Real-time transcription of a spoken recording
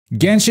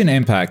Genshin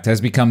Impact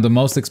has become the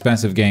most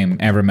expensive game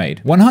ever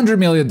made. $100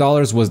 million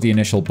was the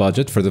initial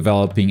budget for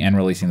developing and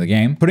releasing the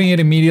game, putting it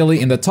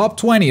immediately in the top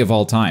 20 of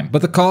all time.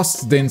 But the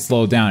costs didn't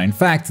slow down. In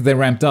fact, they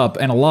ramped up,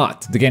 and a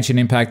lot. The Genshin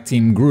Impact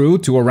team grew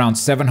to around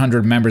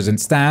 700 members and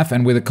staff,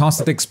 and with the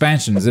constant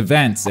expansions,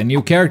 events, and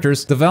new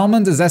characters,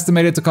 development is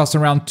estimated to cost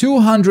around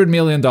 $200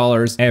 million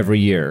every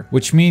year,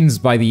 which means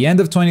by the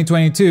end of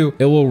 2022,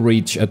 it will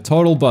reach a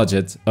total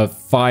budget of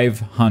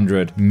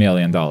 $500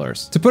 million.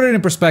 To put it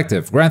in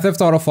perspective, Grand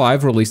Theft Auto 5,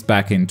 released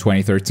back in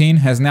 2013,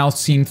 has now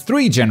seen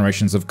 3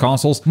 generations of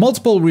consoles,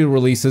 multiple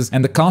re-releases,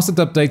 and the constant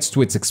updates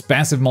to its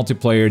expansive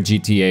multiplayer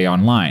GTA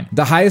Online.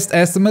 The highest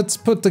estimates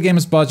put the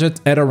game's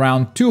budget at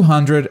around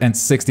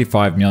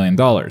 $265 million.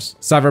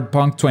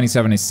 Cyberpunk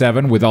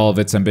 2077, with all of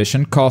its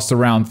ambition, cost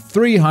around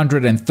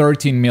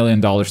 $313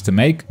 million to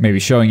make, maybe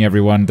showing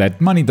everyone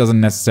that money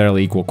doesn't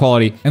necessarily equal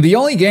quality. And the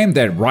only game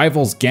that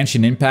rivals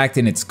Genshin Impact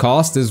in its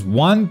cost is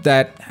one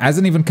that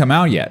hasn't even come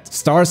out yet,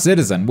 Star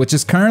Citizen, which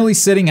is currently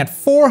sitting at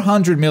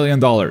 $400 million.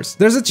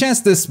 There's a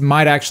chance this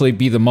might actually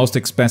be the most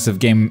expensive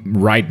game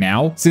right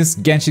now, since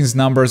Genshin's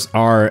numbers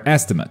are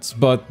estimates,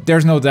 but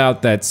there's no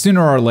doubt that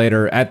sooner or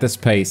later, at this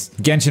pace,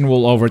 Genshin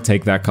will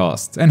overtake that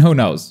cost. And who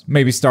knows,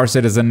 maybe Star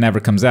Citizen never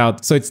comes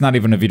out, so it's not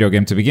even a video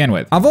game to begin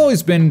with. I've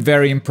always been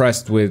very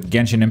impressed with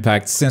Genshin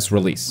Impact since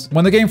release.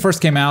 When the game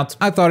first came out,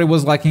 I thought it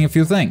was lacking a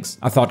few things.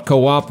 I thought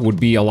co-op would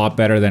be a lot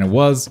better than it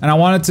was, and I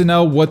wanted to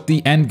know what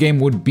the end game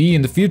would be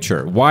in the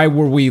future. Why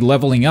were we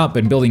leveling up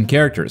and building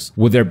characters?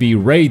 Would there be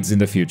raids in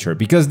the future?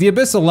 Because the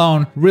Abyss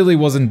alone really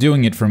wasn't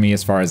doing it for me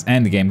as far as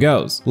endgame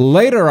goes.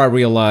 Later I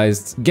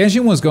realized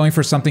Genshin was going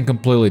for something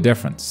completely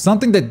different,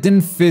 something that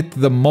didn't fit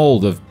the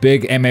mold of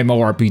big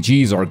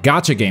MMORPGs or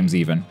gacha games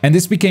even, and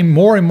this became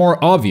more and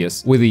more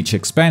obvious with each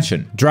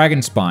expansion.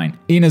 Dragonspine,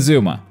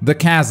 Inazuma, the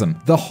Chasm,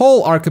 the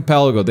whole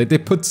archipelago that they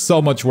put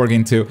so much work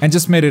into and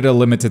just made it a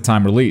limited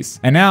time release.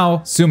 And now,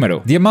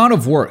 Sumeru. The amount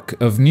of work,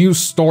 of new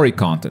story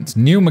content,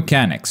 new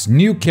mechanics,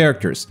 new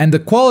characters, and the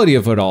quality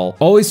of it all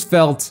always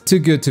felt too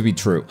good to be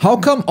true. How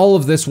come all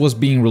of this was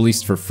being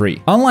released for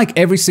free? Unlike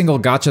every single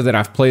gacha that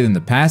I've played in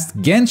the past,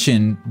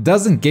 Genshin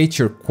doesn't gate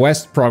your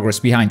quest progress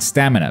behind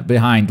stamina,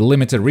 behind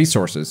limited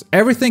resources.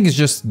 Everything is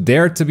just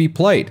there to be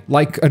played,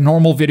 like a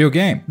normal video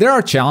game. There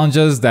are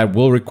challenges that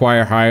will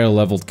require higher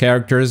leveled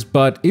characters,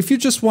 but if you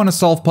just want to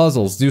solve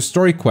puzzles, do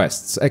story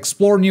quests,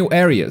 explore new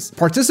areas,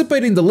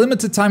 participate in the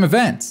limited time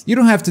events, you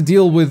don't have to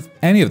deal with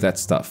any of that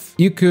stuff.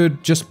 You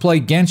could just play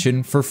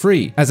Genshin for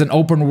free as an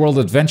open world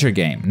adventure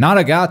game, not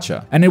a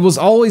gacha. And it was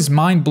always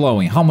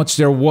mind-blowing how much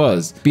there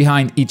was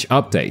behind each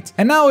update.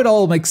 And now it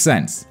all makes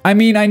sense. I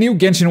mean, I knew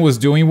Genshin was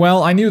doing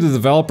well, I knew the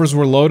developers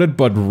were loaded,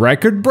 but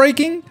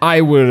record-breaking?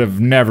 I would have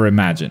never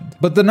imagined.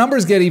 But the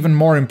numbers get even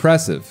more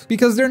impressive,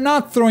 because they're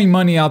not throwing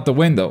money out the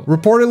window.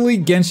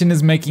 Reportedly, Genshin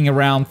is making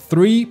around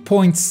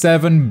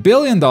 $3.7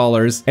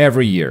 billion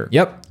every year.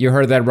 Yep, you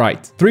heard that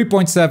right.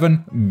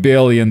 $3.7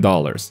 billion.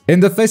 In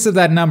the face of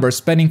that number,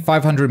 spending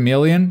 $500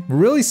 million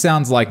really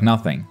sounds like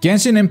nothing.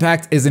 Genshin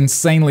Impact is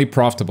insanely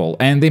profitable,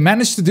 and they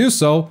managed to do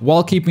so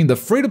while keeping the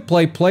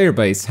free-to-play player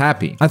base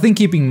happy. I think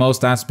keeping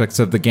most aspects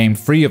of the game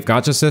free of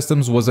gacha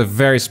systems was a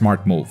very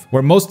smart move,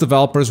 where most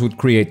developers would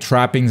create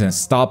trappings and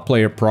stop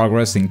player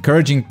progress,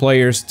 encouraging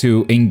players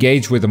to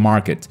engage with the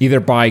market, either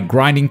by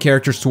grinding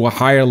characters to a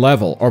higher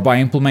level or by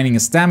implementing a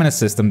stamina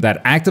system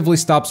that actively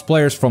stops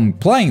players from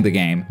playing the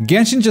game.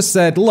 Genshin just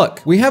said,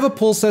 look, we have a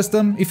pull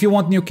system. If you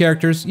want new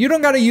characters, you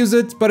don't gotta use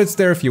it, but it's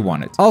there if you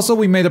want it. Also,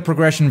 we made the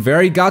progression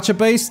very gacha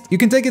based. You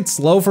can take it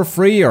slow for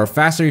free or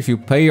faster if you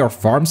pay or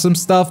farm some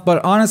stuff,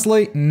 but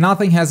honestly,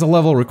 nothing has a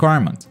level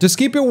requirement. Just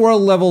keep your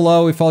world level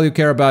low. If all you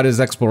care about is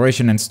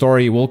exploration and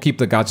story, we'll keep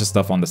the gacha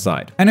stuff on the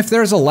side. And if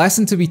there's a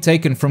lesson to be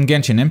taken from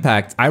Genshin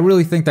Impact, I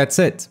really think that's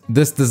it.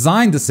 This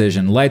design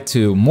decision led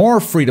to more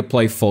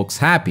free-to-play folks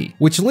happy,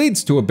 which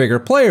leads to a bigger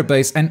player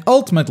base and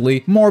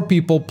ultimately more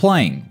people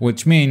playing,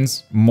 which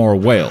means more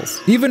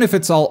whales. Even if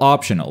it's all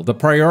optional, the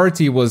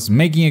priority was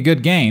making a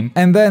good game,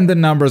 and then the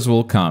numbers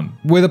will come.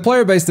 With a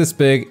player base this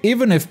big,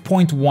 even if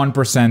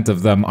 0.1%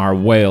 of them are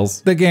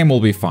whales, the game will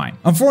be fine.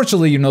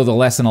 Unfortunately, you know, the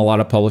lesson a lot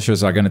of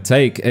publishers are gonna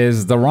take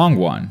is the wrong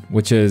one,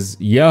 which is,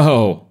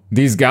 yo,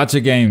 these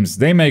gacha games,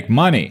 they make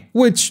money.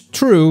 Which,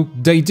 true,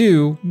 they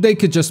do. They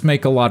could just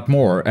make a lot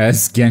more,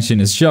 as Genshin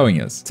is showing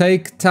us.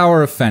 Take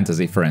Tower of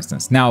Fantasy, for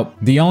instance. Now,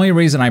 the only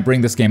reason I bring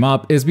this game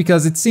up is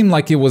because it seemed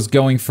like it was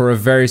going for a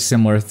very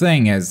similar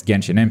thing as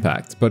Genshin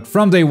Impact. But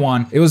from day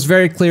one, it was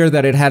very clear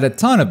that it had a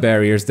ton of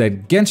barriers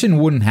that Genshin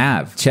wouldn't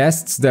have.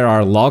 Chests that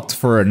are locked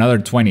for another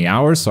 20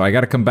 hours, so I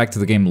gotta come back to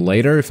the game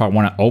later if I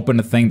want to open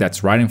a thing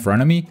that's right in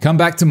front of me. Come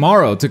back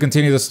tomorrow to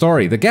continue the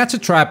story. The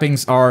gacha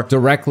trappings are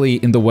directly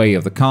in the way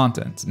of the content.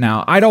 content.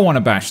 Now, I don't want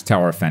to bash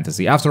Tower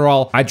Fantasy. After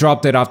all, I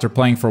dropped it after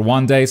playing for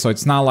 1 day, so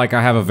it's not like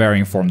I have a very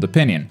informed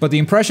opinion. But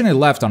the impression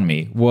it left on me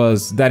was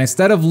that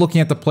instead of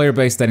looking at the player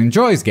base that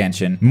enjoys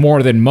Genshin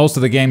more than most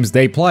of the games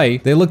they play,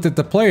 they looked at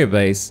the player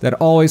base that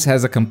always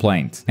has a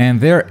complaint. And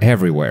they're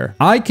everywhere.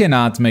 I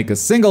cannot make a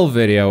single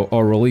video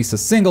or release a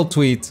single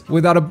tweet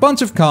without a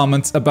bunch of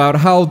comments about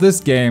how this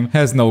game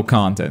has no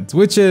content,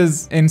 which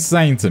is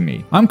insane to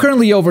me. I'm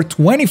currently over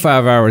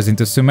 25 hours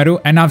into Sumeru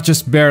and I've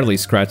just barely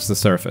scratched the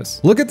surface.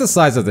 Look at the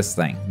size of this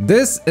thing.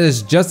 This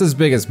is just as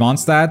big as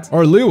Mondstadt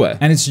or Liyue,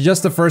 and it's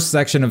just the first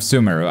section of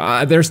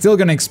Sumeru. They're still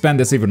gonna expand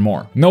this even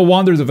more. No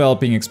wonder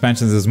developing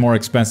expansions is more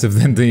expensive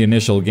than the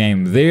initial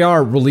game. They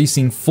are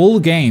releasing full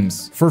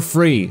games for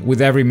free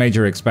with every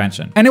major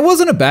expansion. And it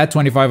wasn't a bad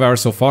 25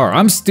 hours so far.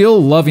 I'm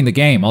still loving the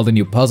game. All the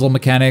new puzzle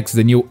mechanics,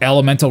 the new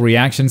elemental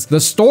reactions. The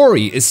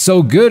story is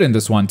so good in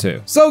this one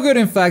too. So good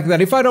in fact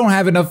that if I don't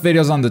have enough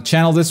videos on the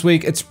channel this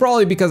week, it's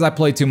probably because I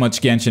play too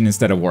much Genshin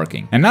instead of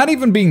working. And not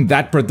even being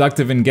that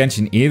productive in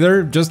Genshin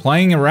either, just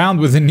playing around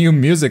with the new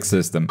music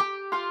system.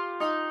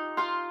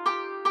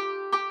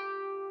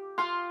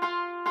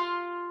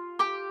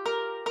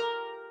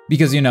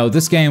 Because, you know,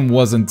 this game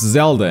wasn't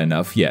Zelda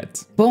enough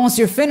yet. But once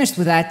you're finished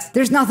with that,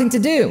 there's nothing to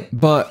do.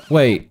 But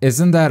wait,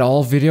 isn't that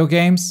all video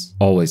games?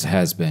 Always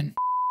has been.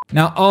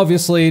 Now,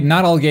 obviously,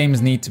 not all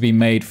games need to be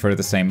made for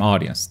the same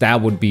audience.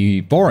 That would be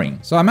boring.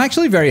 So I'm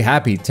actually very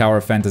happy Tower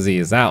Fantasy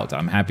is out.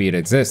 I'm happy it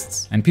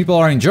exists. And people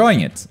are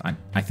enjoying it,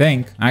 I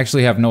think. I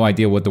actually have no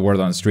idea what the word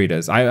on the street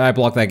is. I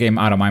blocked that game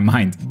out of my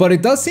mind. But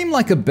it does seem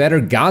like a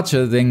better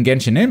gacha than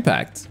Genshin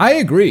Impact. I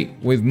agree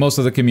with most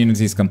of the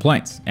community's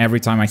complaints every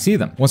time I see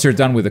them. Once you're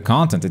done with the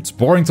content, it's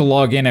boring to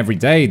log in every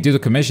day, do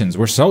the commissions.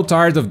 We're so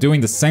tired of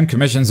doing the same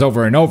commissions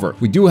over and over.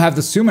 We do have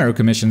the Sumeru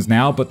commissions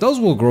now, but those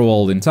will grow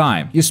old in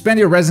time. You spend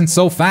your resin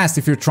so fast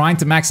if you're trying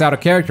to max out a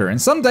character, and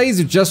some days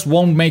you just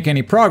won't make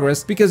any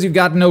progress because you've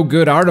got no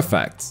good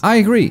artifacts. I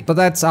agree, but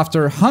that's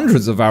after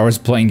hundreds of hours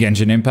playing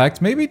Genshin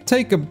Impact. Maybe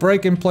take a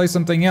break and play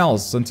something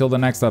else until the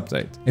next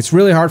update. It's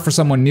really hard for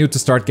someone new to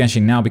start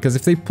Genshin now because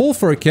if they pull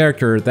for a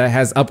character that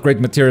has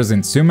upgrade materials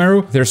in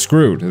Sumeru, they're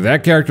screwed.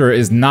 That character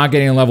is not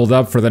getting leveled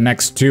up for the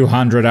next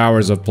 200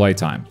 hours of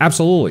playtime.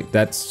 Absolutely,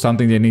 that's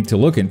something they need to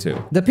look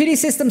into. The PD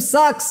system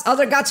sucks.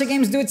 Other gacha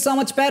games do it so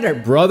much better.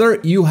 Brother,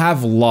 you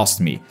have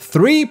lost me.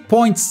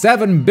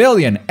 3.7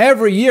 billion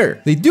every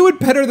year. They do it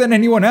better than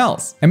anyone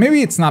else. And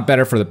maybe it's not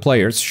better for the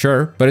players,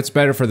 sure, but it's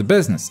better for the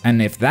business.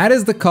 And if that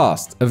is the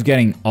cost of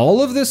getting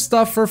all of this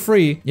stuff for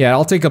free, yeah,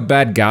 I'll take a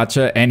bad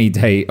gacha any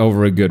day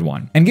over a good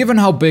one. And given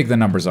how big the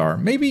numbers are,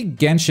 maybe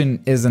Genshin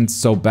isn't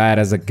so bad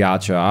as a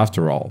gacha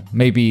after all.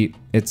 Maybe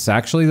it's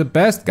actually the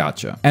best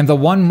gacha, and the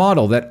one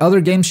model that other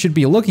games should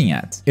be looking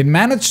at. It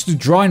managed to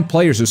draw in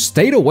players who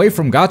stayed away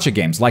from gacha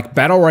games, like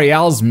Battle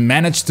Royales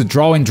managed to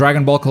draw in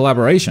Dragon Ball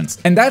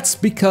collaborations. And that's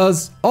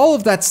because all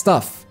of that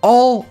stuff,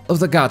 all of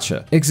the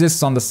gacha,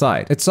 exists on the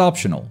side. It's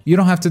optional. You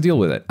don't have to deal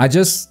with it. I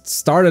just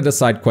started a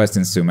side quest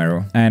in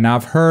Sumeru, and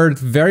I've heard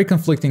very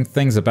conflicting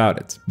things about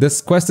it.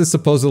 This quest is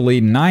supposedly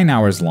 9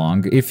 hours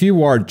long if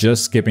you are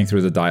just skipping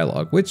through the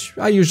dialogue, which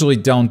I usually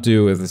don't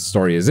do if the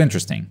story is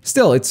interesting.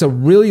 Still, it's a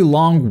really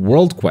long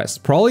world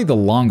quest, probably the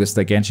longest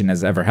that Genshin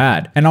has ever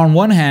had. And on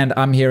one hand,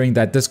 I'm hearing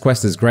that this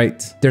quest is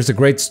great. There's a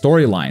great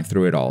storyline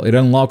through it all. It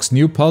unlocks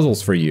new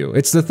puzzles for you.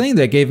 It's the thing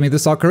that gave me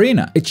this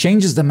ocarina. It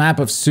changes the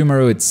map of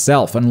Sumeru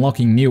itself,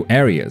 unlocking new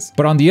areas.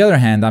 But on the other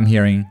hand, I'm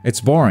hearing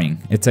it's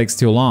boring. It takes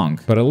too long.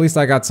 But at least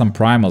I got some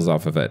primals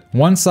off of it.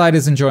 One side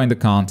is enjoying the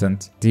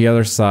content, the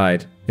other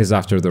side is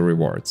after the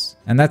rewards.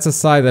 And that's a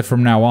side that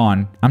from now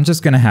on, I'm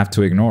just gonna have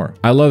to ignore.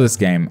 I love this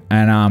game,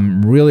 and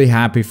I'm really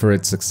happy for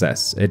its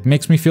success. It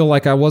makes me feel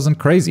like I wasn't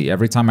crazy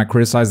every time I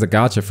criticize the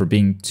gacha for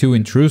being too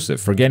intrusive,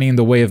 for getting in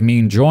the way of me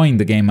enjoying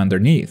the game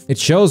underneath. It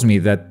shows me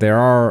that there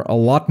are a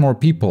lot more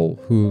people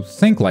who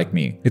think like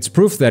me. It's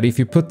proof that if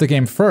you put the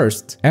game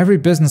first, every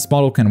business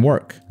model can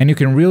work. And you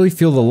can really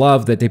feel the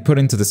love that they put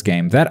into this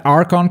game. That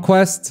Archon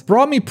quest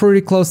brought me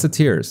pretty close to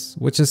tears,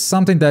 which is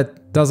something that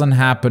doesn't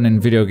happen in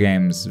video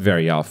games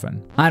very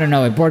often. I don't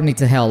know, it bored me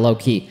to hell,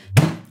 low-key.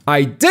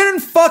 I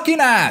didn't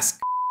fucking ask!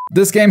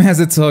 This game has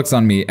its hooks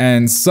on me,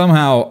 and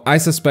somehow I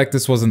suspect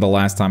this wasn't the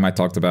last time I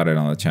talked about it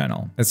on the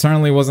channel. It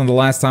certainly wasn't the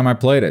last time I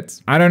played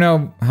it. I don't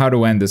know how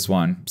to end this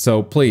one,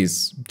 so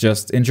please,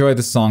 just enjoy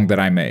the song that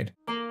I made.